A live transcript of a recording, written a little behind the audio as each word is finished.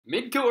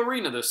Midco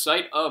Arena, the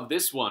site of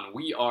this one.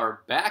 We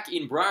are back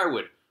in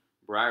Briarwood.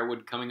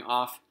 Briarwood coming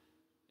off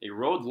a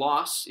road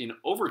loss in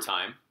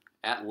overtime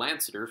at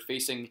Lanciter,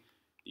 facing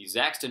the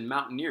Zacston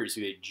Mountaineers,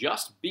 who they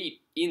just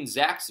beat in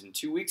Zacston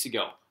 2 weeks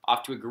ago.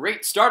 Off to a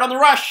great start on the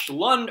rush.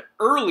 Lund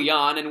early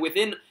on, and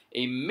within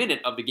a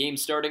minute of the game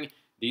starting,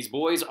 these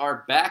boys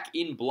are back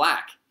in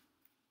black.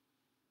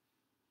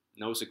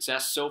 No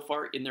success so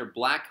far in their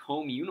black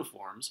home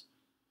uniforms.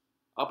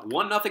 Up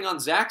 1-0 on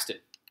Zacston.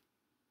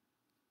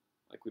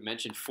 Like we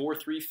mentioned,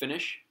 4-3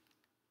 finish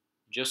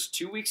just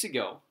 2 weeks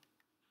ago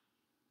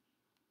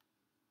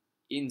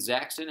in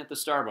Zacston at the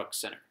Starbucks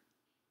Center.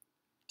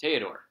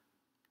 Theodore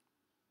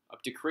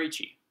up to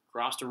Krejci,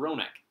 cross to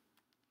Ronek,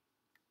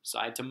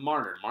 side to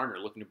Marner. Marner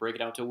looking to break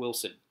it out to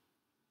Wilson.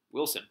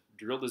 Wilson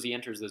drilled as he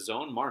enters the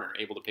zone. Marner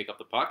able to pick up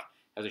the puck,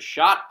 has a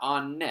shot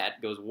on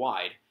net, goes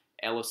wide.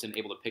 Ellison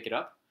able to pick it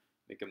up,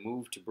 make a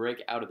move to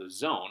break out of the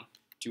zone.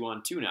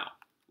 2-on-2 now.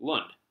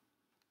 Lund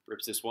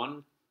rips this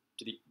one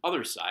to the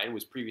other side,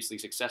 was previously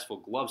successful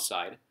glove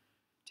side.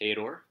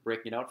 Theodore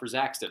breaking it out for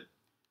Zacston.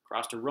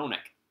 Cross to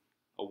Ronek.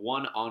 A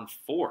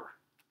 1-on-4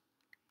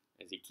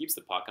 as he keeps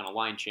the puck on a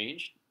line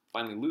change.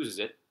 Finally loses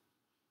it.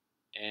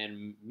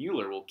 And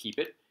Mueller will keep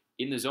it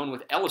in the zone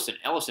with Ellison.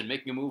 Ellison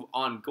making a move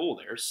on goal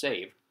there.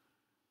 Save.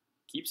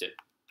 Keeps it.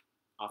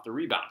 Off the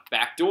rebound.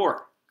 Back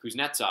door.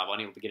 Kuznetsov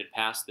unable to get it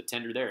past the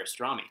tender there.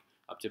 Strami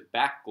up to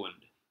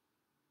Backlund.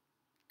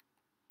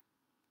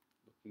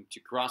 Looking to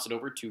cross it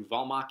over to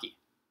Valmaki.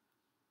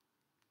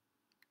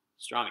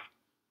 Strami.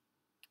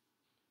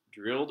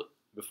 Drilled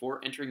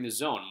before entering the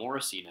zone.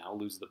 Morrissey now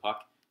loses the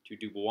puck to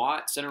Dubois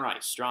at center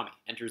ice. Strami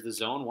enters the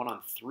zone.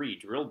 1-on-3.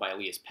 Drilled by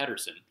Elias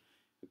Pettersson,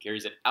 who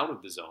carries it out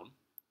of the zone.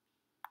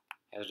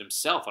 Has it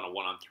himself on a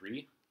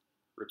 1-on-3.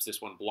 Rips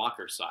this one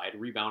blocker side.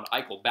 Rebound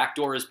Eichel.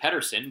 Backdoor is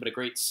Pettersson, but a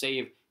great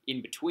save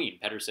in between.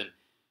 Pettersson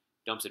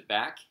dumps it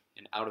back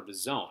and out of the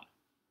zone.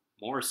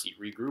 Morrissey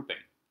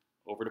regrouping.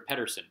 Over to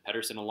Pettersson.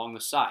 Pettersson along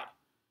the side.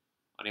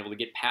 Unable to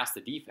get past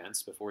the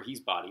defense before he's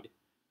bodied.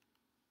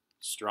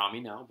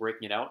 Strami now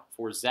breaking it out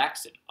for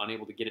Zacston.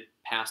 Unable to get it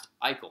past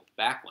Eichel.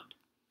 Backlund.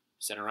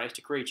 Center ice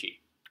to Krejci.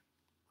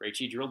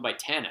 Krejci drilled by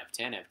Tanev.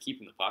 Tanev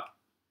keeping the puck.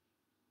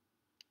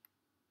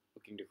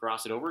 Looking to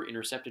cross it over.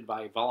 Intercepted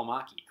by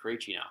Valimaki.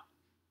 Krejci now.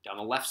 Down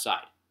the left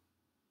side.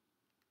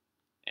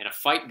 And a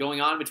fight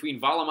going on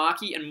between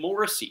Valimaki and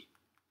Morrissey.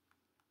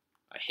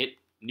 A hit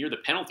near the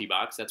penalty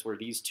box. That's where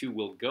these two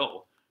will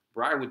go.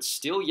 Briarwood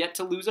still yet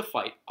to lose a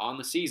fight on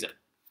the season.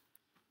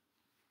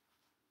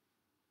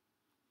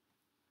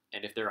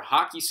 And if their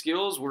hockey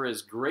skills were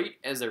as great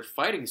as their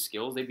fighting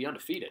skills, they'd be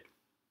undefeated.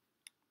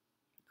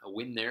 A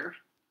win there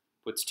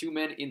puts two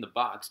men in the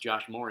box.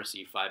 Josh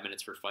Morrissey, 5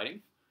 minutes for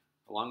fighting,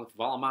 along with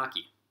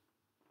Valimaki.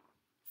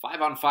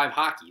 5-on-5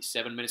 hockey,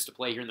 7 minutes to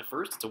play here in the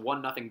first. It's a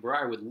 1-0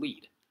 Briarwood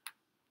lead.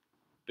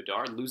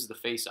 Bedard loses the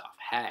faceoff.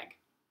 Hag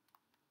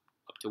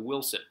up to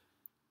Wilson.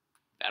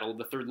 Battle of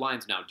the third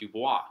lines now.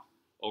 Dubois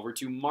over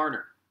to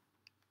Marner.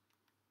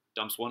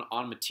 Dumps one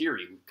on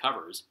Materi, who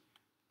covers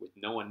with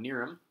no one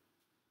near him.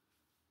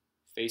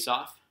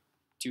 Face-off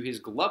to his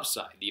glove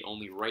side, the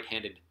only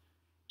right-handed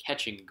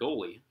catching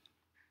goalie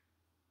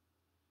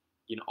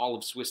in all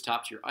of Swiss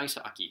top-tier ice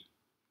hockey.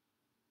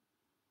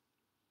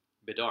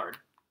 Bedard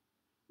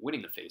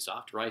winning the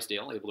face-off.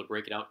 Drysdale able to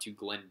break it out to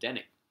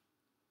Glendenning.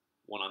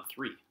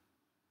 1-on-3.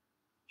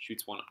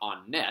 Shoots one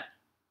on net.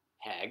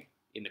 Hag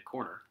in the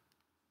corner.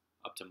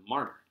 Up to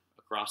Marner.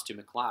 Across to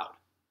McLeod.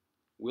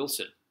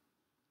 Wilson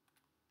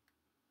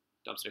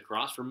dumps it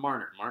across for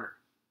Marner. Marner.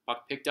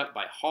 Puck picked up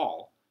by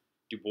Hall.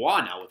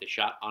 Dubois now with a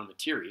shot on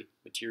Materi.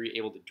 Materi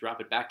able to drop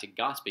it back to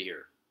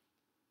Gospeher.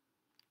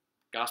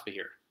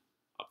 Gospeher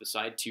up the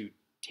side to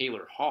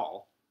Taylor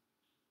Hall.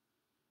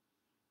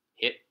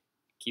 Hit.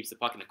 Keeps the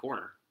puck in the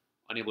corner.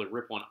 Unable to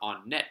rip one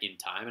on net in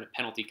time. And a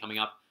penalty coming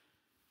up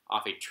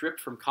off a trip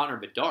from Connor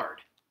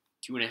Bedard.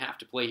 2.5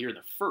 to play here in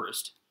the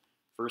first.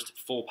 First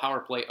full power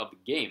play of the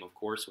game, of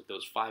course, with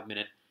those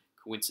 5-minute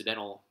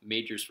coincidental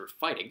majors for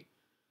fighting.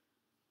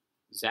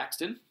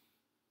 Zacston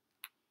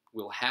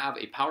will have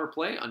a power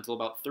play until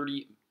about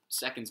 30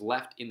 seconds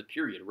left in the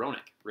period.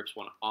 Ronek rips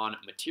one on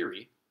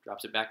Materi,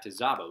 drops it back to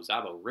Zabo.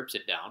 Zabo rips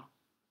it down.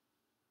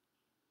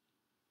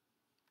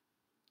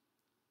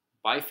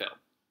 Byfeld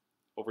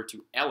over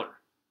to Eller,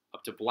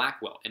 up to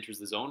Blackwell, enters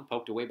the zone,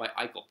 poked away by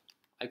Eichel.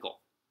 Eichel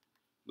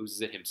loses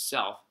it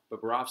himself.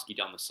 Bobrovsky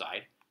down the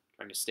side,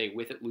 trying to stay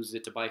with it, loses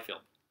it to Byfield.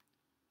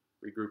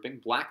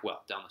 Regrouping,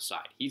 Blackwell down the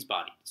side. He's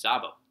bodied.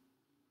 Zabo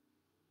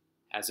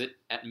has it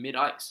at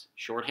mid-ice,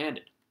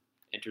 short-handed.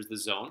 Enters the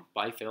zone.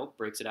 Byfield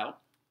breaks it out.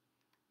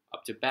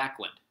 Up to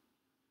Backlund.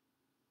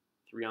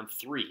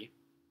 3-on-3.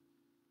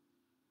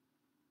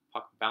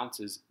 Puck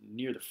bounces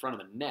near the front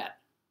of the net.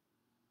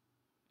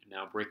 And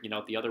now breaking it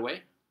out the other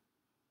way.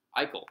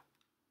 Eichel.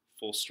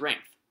 Full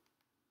strength.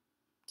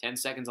 10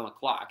 seconds on the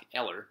clock.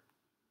 Eller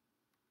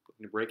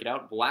looking to break it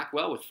out.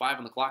 Blackwell with 5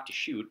 on the clock to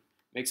shoot.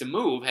 Makes a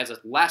move. Has a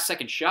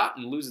last-second shot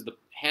and loses the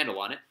handle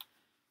on it.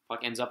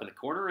 Puck ends up in the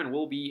corner and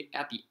will be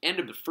at the end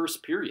of the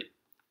first period.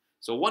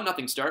 So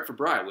 1-0 start for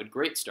Briarwood.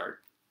 Great start.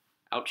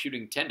 Out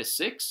shooting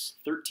 10-6,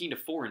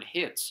 13-4 in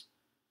hits.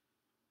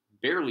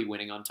 Barely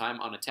winning on time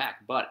on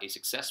attack, but a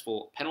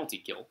successful penalty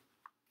kill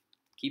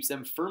keeps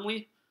them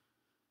firmly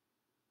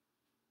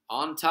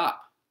on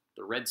top.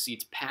 The red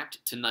seats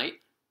packed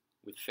tonight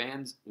with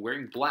fans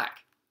wearing black.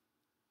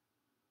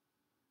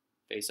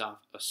 Face off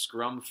a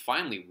scrum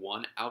finally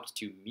won out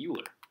to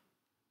Mueller.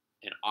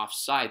 And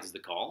offsides is the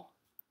call,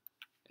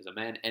 as a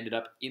man ended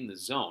up in the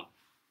zone.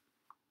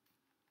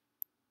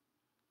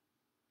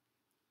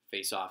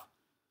 Face off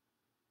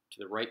to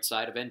the right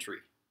side of entry.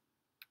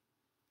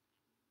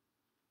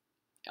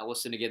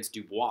 Ellison against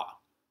Dubois.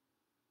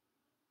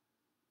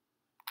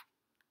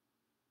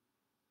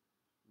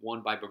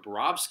 Won by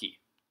Bobrovsky.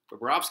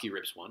 Bobrovsky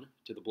rips one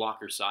to the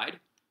blocker side.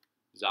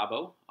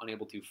 Zabo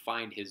unable to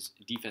find his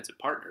defensive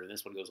partner, and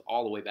this one goes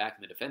all the way back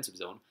in the defensive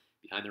zone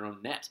behind their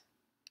own net.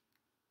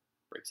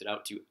 Breaks it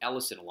out to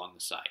Ellison along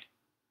the side.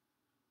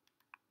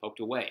 Poked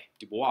away.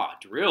 Dubois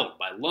drilled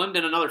by Lund,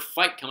 and another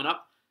fight coming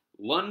up.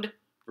 Lund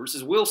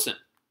versus Wilson.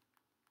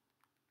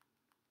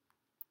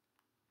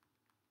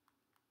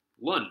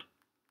 Lund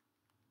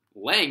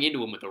laying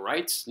into him with the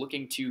rights,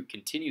 looking to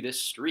continue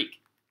this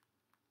streak.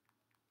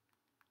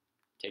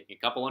 Taking a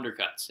couple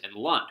undercuts, and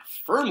Lund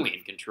firmly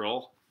in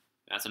control.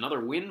 That's another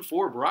win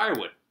for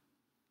Briarwood.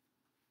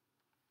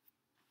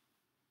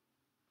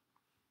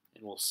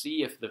 And we'll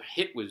see if the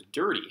hit was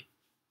dirty.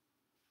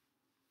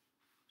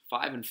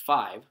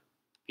 5-5.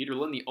 Peter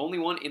Lund, the only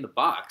one in the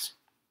box.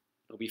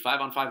 It'll be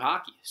 5-on-5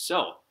 hockey.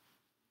 So,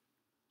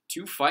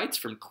 2 fights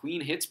from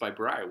clean hits by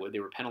Briarwood. They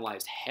were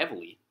penalized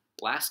heavily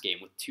last game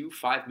with 2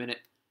 5-minute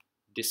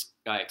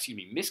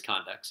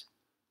misconducts.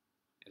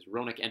 As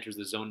Roenick enters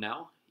the zone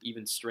now,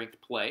 even strength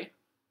play.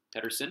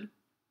 Pettersson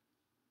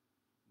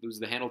loses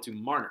the handle to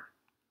Marner.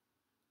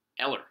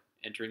 Eller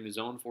entering the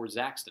zone for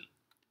Zacston.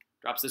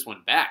 Drops this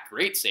one back.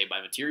 Great save by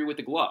Materi with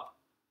the glove.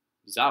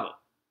 Zabo.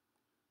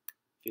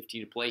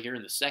 15 to play here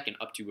in the second,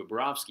 up to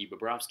Bobrovsky.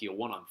 Bobrovsky a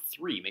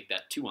 1-on-3, make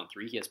that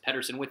 2-on-3. He has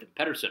Pettersson with him.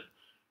 Pettersson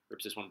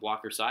rips this one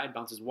blocker side,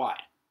 bounces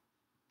wide.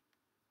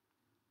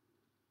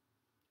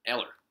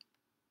 Eller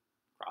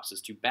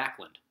crosses to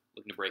Backlund,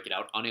 looking to break it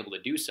out, unable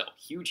to do so.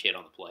 Huge hit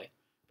on the play.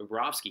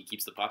 Bobrovsky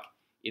keeps the puck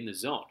in the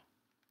zone.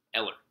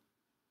 Eller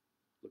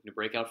looking to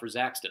break out for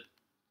Zacston.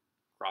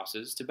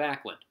 Crosses to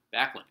Backlund.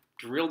 Backlund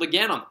drilled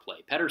again on the play.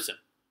 Pettersson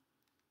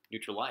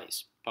neutral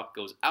ice. Puck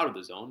goes out of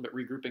the zone, but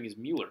regrouping is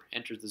Mueller.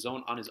 Enters the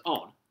zone on his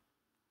own.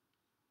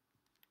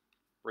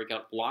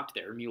 Breakout blocked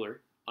there.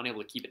 Mueller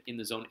unable to keep it in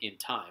the zone in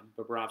time.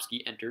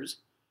 Bobrovsky enters.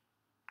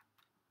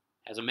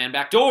 Has a man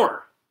back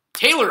door.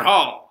 Taylor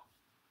Hall.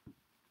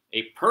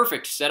 A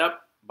perfect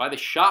setup by the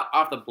shot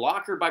off the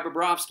blocker by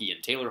Bobrovsky.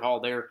 And Taylor Hall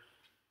there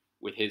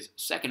with his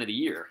second of the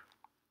year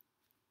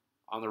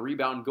on the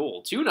rebound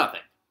goal. 2-0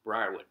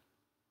 Briarwood.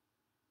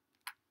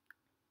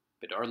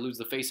 Bedard loses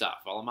the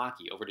faceoff.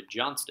 Valimaki over to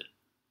Johnston.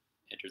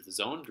 Enters the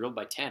zone, drilled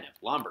by Tanev.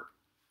 Lomberg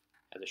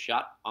has a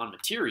shot on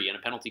Materi and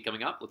a penalty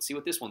coming up. Let's see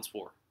what this one's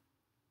for.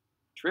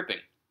 Tripping.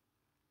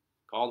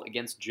 Called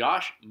against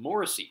Josh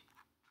Morrissey.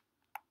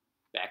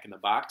 Back in the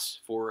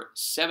box for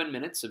 7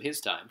 minutes of his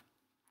time.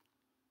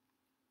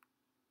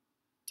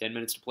 10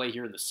 minutes to play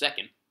here in the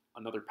second.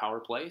 Another power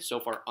play. So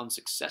far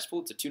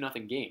unsuccessful. It's a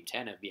 2-0 game.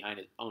 Tanev behind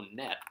his own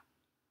net.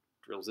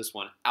 Drills this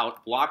one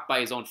out. Blocked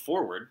by his own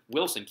forward.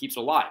 Wilson keeps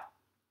it alive.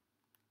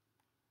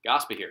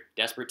 Gospa here,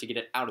 desperate to get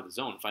it out of the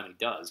zone, finally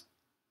does.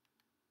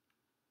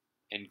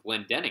 And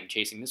Glendening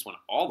chasing this one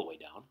all the way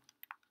down.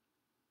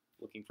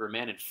 Looking for a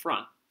man in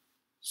front.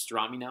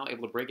 Strami now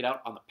able to break it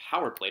out on the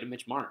power play to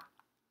Mitch Marner.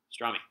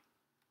 Strami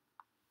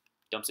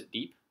dumps it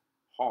deep.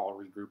 Hall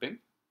regrouping.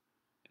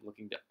 And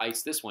looking to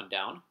ice this one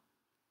down.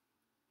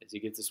 As he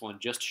gets this one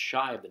just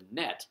shy of the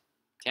net.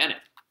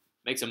 Tanev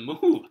makes a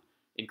move.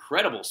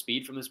 Incredible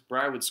speed from this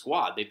Briarwood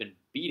squad. They've been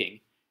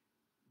beating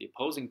the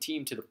opposing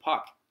team to the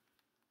puck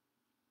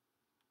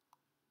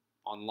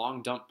on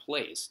long dump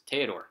plays.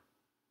 Theodore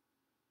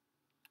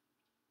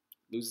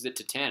loses it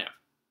to Tanev.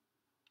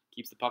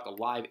 Keeps the puck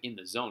alive in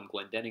the zone.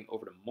 Glendening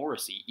over to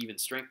Morrissey. Even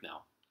strength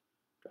now.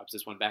 Drops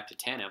this one back to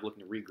Tanev,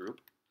 looking to regroup.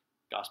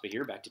 Gospa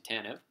here, back to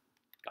Tanev.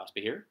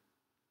 Gospa here.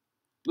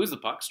 Loses the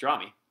puck.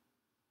 Strami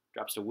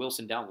drops to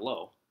Wilson down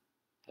low.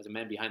 Has a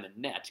man behind the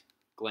net.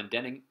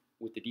 Glendening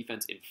with the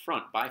defense in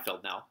front.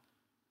 Byfeld now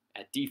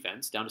at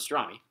defense. Down to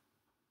Strami.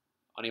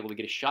 Unable to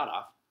get a shot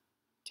off.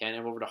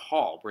 Tanev over to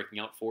Hall, breaking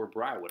out for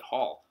Briarwood.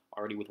 Hall,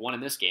 already with one in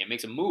this game,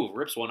 makes a move,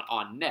 rips one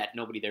on net.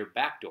 Nobody there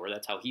backdoor.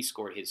 That's how he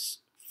scored his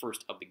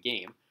first of the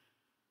game.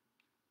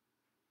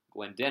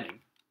 Glendening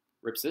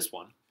rips this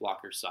one,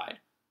 blocker side,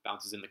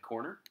 bounces in the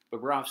corner.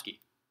 Bobrovsky,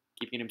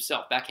 keeping it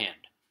himself, backhand.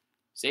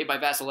 Saved by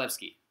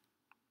Vasilevsky.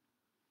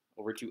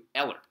 Over to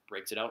Eller,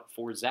 breaks it out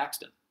for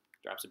Zacston.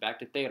 Drops it back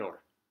to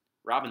Theodore.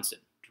 Robinson,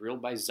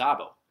 drilled by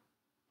Zabo.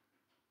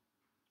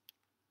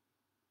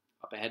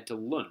 Up ahead to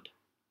Lund.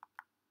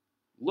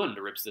 Lund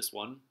rips this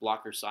one,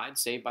 blocker side,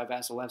 saved by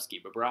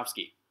Vasilevsky.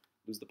 Bobrovsky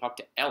loses the puck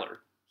to Eller.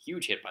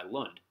 Huge hit by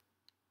Lund.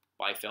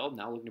 Byfeld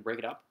now looking to break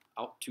it up,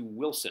 out to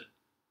Wilson.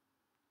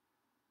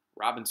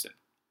 Robinson,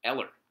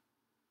 Eller,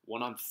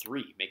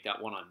 1-on-3. Make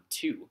that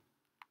 1-on-2.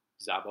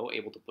 Zabo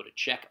able to put a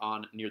check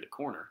on near the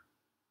corner.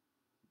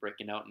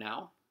 Breaking out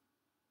now.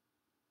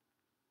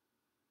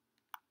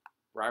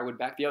 Briarwood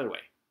back the other way.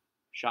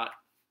 Shot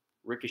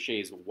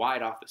ricochets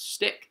wide off the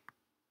stick.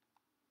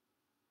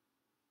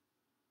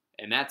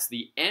 And that's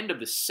the end of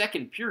the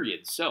second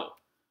period. So,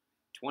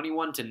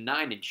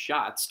 21-9 in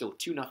shots. Still a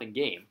 2-0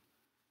 game.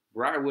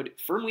 Briarwood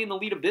firmly in the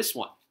lead of this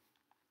one.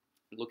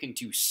 Looking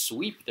to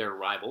sweep their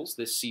rivals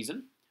this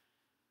season.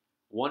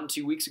 Won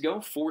 2 weeks ago,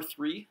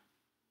 4-3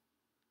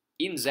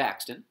 in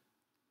Zacston.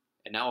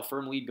 And now a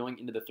firm lead going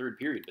into the third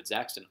period. But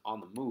Zacston on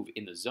the move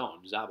in the zone.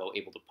 Zabo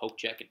able to poke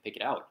check and pick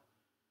it out.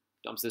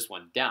 Dumps this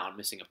one down,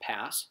 missing a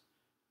pass.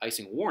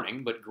 Icing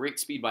warning, but great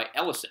speed by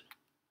Ellison.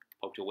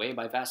 Poked away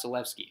by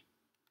Vasilevsky.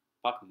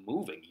 Puck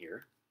moving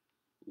here.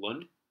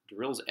 Lund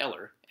drills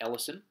Eller.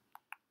 Ellison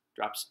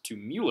drops to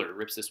Mueller.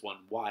 Rips this one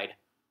wide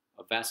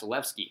of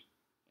Vasilevsky.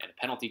 And a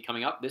penalty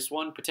coming up. This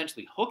one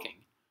potentially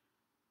hooking.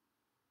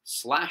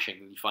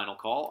 Slashing the final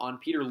call on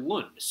Peter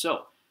Lund.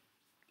 So,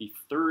 the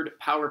third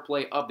power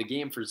play of the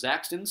game for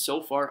Zacston.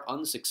 So far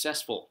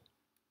unsuccessful.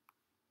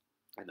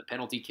 And the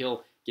penalty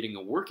kill getting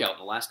a workout in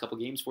the last couple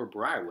games for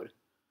Briarwood.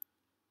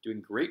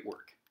 Doing great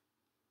work.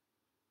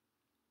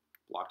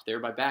 Blocked there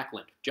by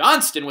Backlund.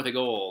 Johnston with a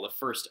goal, the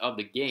first of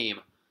the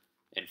game.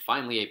 And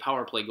finally a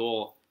power play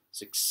goal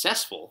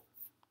successful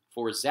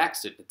for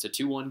Zacston. It's a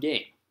 2-1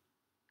 game.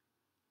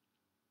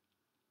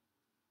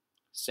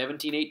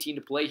 17-18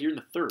 to play here in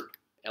the third.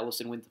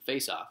 Ellison wins the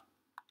faceoff.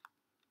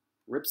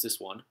 Rips this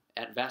one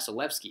at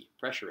Vasilevsky,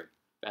 pressuring.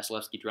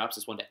 Vasilevsky drops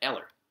this one to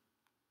Eller.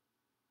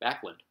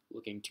 Backlund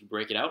looking to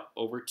break it out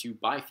over to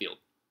Byfield.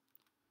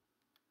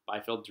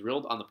 Byfield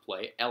drilled on the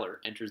play. Eller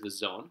enters the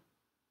zone.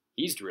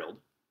 He's drilled.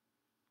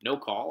 No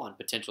call on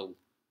potential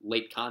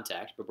late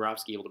contact.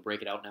 Bobrovsky able to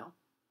break it out now.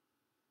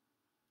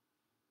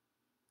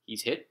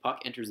 He's hit.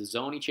 Puck enters the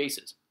zone. He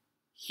chases.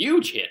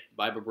 Huge hit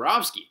by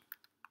Bobrovsky.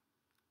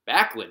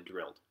 Backlund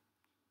drilled.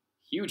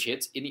 Huge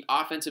hits in the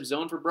offensive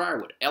zone for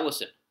Briarwood.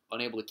 Ellison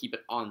unable to keep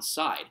it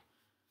onside.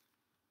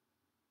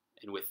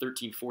 And with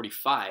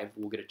 13:45,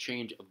 we'll get a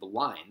change of the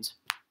lines.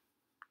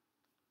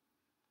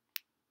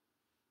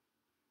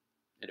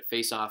 And a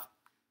face-off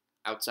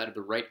outside of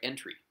the right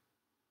entry.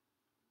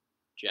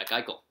 Jack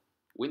Eichel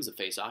wins the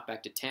face-off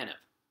back to Tanev.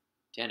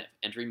 Tanev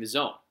entering the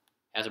zone.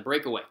 Has a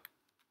breakaway.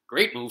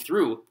 Great move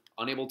through.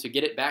 Unable to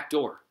get it back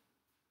door.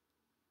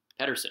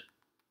 Pedersen.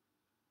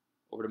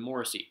 Over to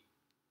Morrissey.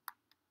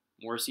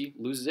 Morrissey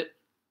loses it.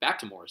 Back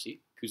to Morrissey.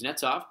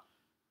 Kuznetsov.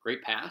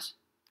 Great pass.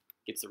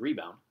 Gets the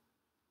rebound.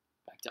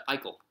 Back to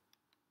Eichel.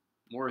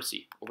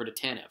 Morrissey over to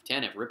Tanev.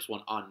 Tanev rips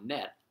one on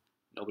net.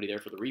 Nobody there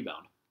for the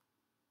rebound.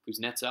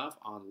 Kuznetsov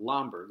on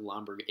Lomberg.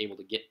 Lomberg able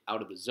to get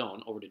out of the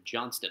zone. Over to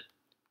Johnston.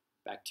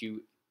 Back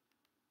to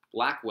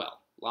Blackwell.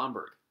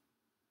 Lomberg.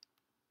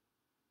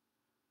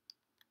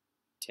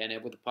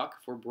 Tanev with the puck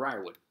for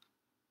Briarwood.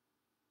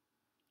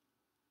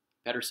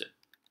 Pedersen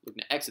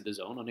looking to exit the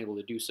zone. Unable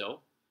to do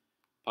so.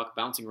 Puck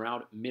bouncing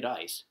around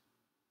mid-ice.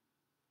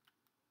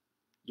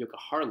 Jukka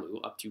Harlu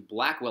up to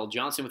Blackwell.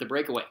 Johnson with a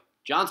breakaway.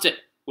 Johnston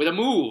with a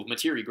move.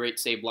 Materi, great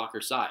save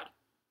blocker side.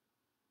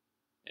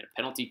 And a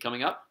penalty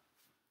coming up.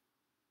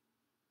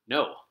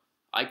 No.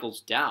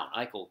 Eichel's down.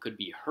 Eichel could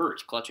be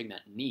hurt, clutching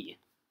that knee.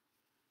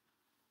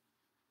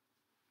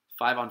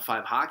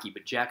 5-on-5 hockey,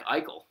 but Jack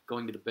Eichel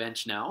going to the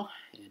bench now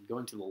and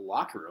going to the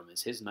locker room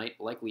as his night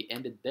likely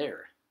ended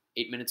there.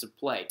 8 minutes of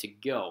play to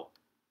go.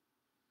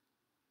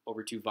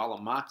 Over to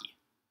Valimaki.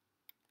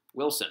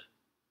 Wilson.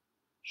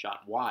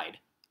 Shot wide.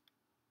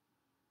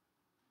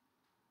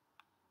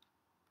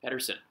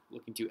 Pedersen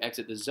looking to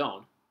exit the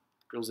zone.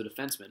 Drills a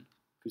defenseman.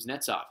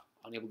 Kuznetsov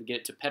unable to get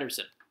it to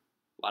Pedersen.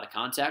 A lot of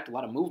contact, a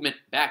lot of movement.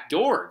 Back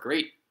door.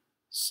 Great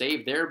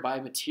save there by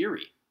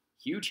Materi.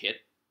 Huge hit.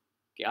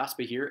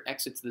 Gaspa here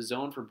exits the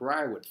zone for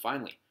Briarwood.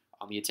 Finally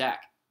on the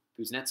attack.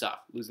 Kuznetsov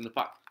losing the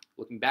puck.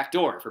 Looking back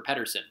door for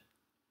Pedersen.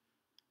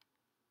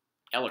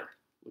 Eller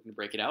looking to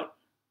break it out.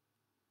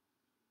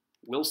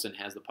 Wilson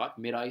has the puck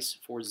mid-ice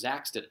for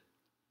Zacston.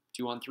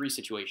 2-on-3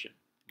 situation.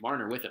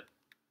 Marner with him.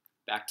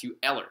 Back to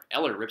Eller.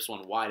 Eller rips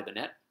one wide of the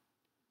net.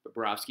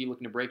 Bobrovsky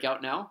looking to break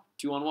out now.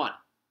 2-on-1.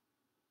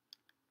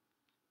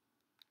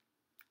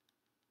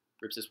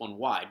 Rips this one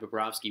wide.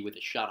 Bobrovsky with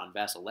a shot on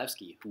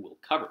Vasilevsky, who will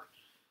cover.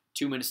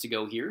 2 minutes to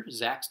go here.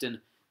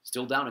 Zacston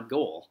still down a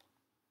goal.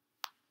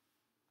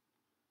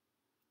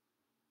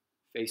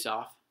 Face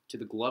off to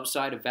the glove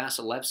side of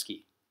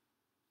Vasilevsky.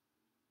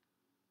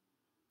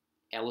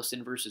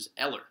 Ellison versus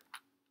Eller.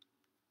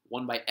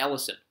 Won by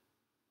Ellison.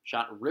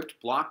 Shot ripped,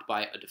 blocked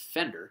by a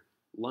defender.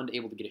 Lund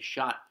able to get a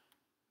shot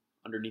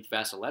underneath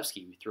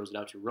Vasilevsky, who throws it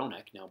out to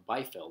Ronek. Now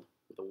Byfield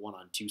with a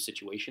 1-on-2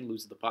 situation.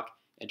 Loses the puck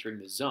entering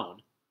the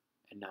zone.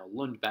 And now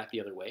Lund back the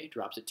other way.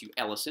 Drops it to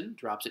Ellison.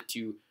 Drops it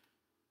to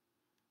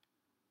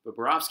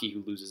Bobrovsky,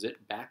 who loses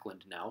it.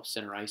 Backlund now.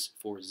 Center ice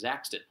for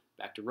Zacston.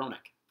 Back to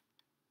Ronek.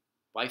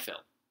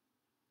 Byfield.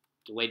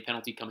 Delayed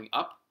penalty coming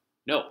up.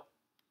 No.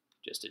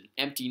 Just an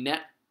empty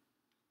net.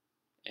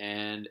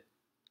 And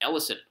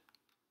Ellison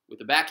with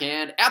the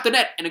backhand at the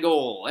net and a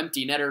goal.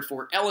 Empty netter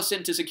for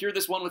Ellison to secure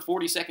this one with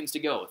 40 seconds to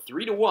go.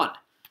 3-1.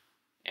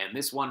 And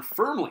this one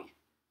firmly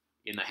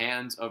in the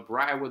hands of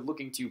Briarwood,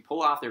 looking to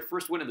pull off their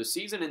first win of the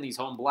season in these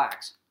home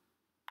blacks.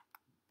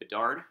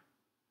 Bedard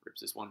rips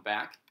this one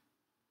back.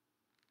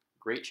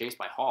 Great chase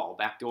by Hall.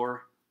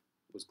 Backdoor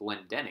was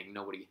Glendenning.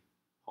 Nobody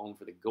home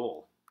for the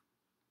goal.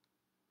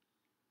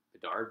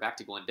 Bedard back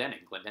to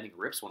Glendenning. Glendenning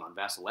rips one on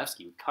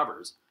Vasilevsky, who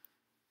covers.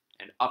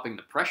 And upping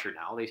the pressure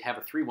now. They have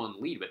a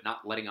 3-1 lead, but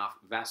not letting off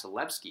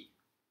Vasilevsky.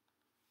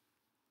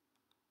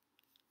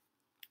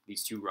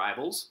 These two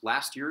rivals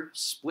last year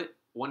split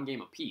one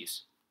game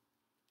apiece.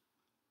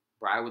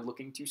 Briarwood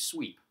looking to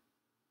sweep.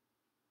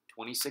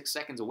 26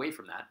 seconds away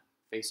from that.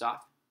 Face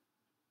off.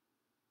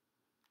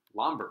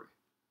 Lomberg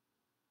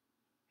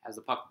has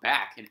the puck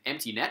back. An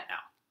empty net now.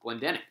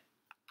 Glendenning.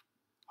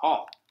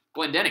 Hall.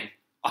 Glendenning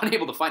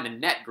unable to find the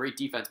net. Great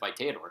defense by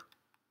Theodore.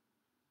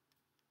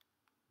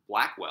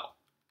 Blackwell.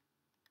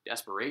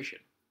 Desperation.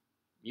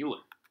 Mueller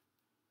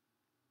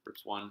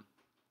rips one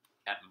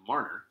at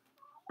Marner.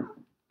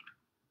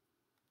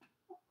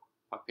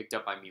 Puck picked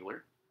up by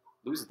Mueller.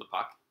 Loses the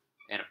puck.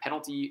 And a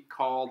penalty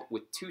called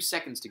with 2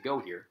 seconds to go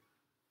here.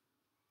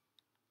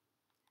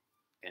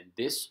 And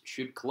this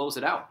should close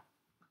it out.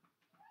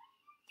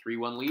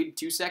 3-1 lead,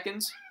 2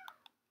 seconds.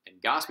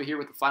 And Gospa here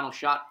with the final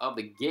shot of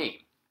the game.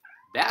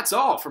 That's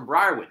all from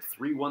Briarwood.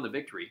 3-1 the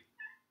victory.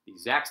 The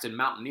Zacston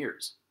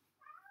Mountaineers.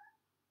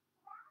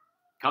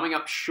 Coming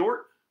up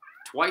short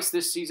twice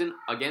this season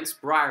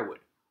against Briarwood.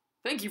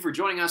 Thank you for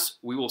joining us.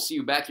 We will see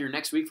you back here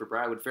next week for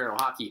Briarwood Pharaoh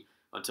Hockey.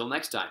 Until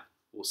next time,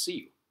 we'll see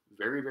you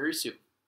very, very soon.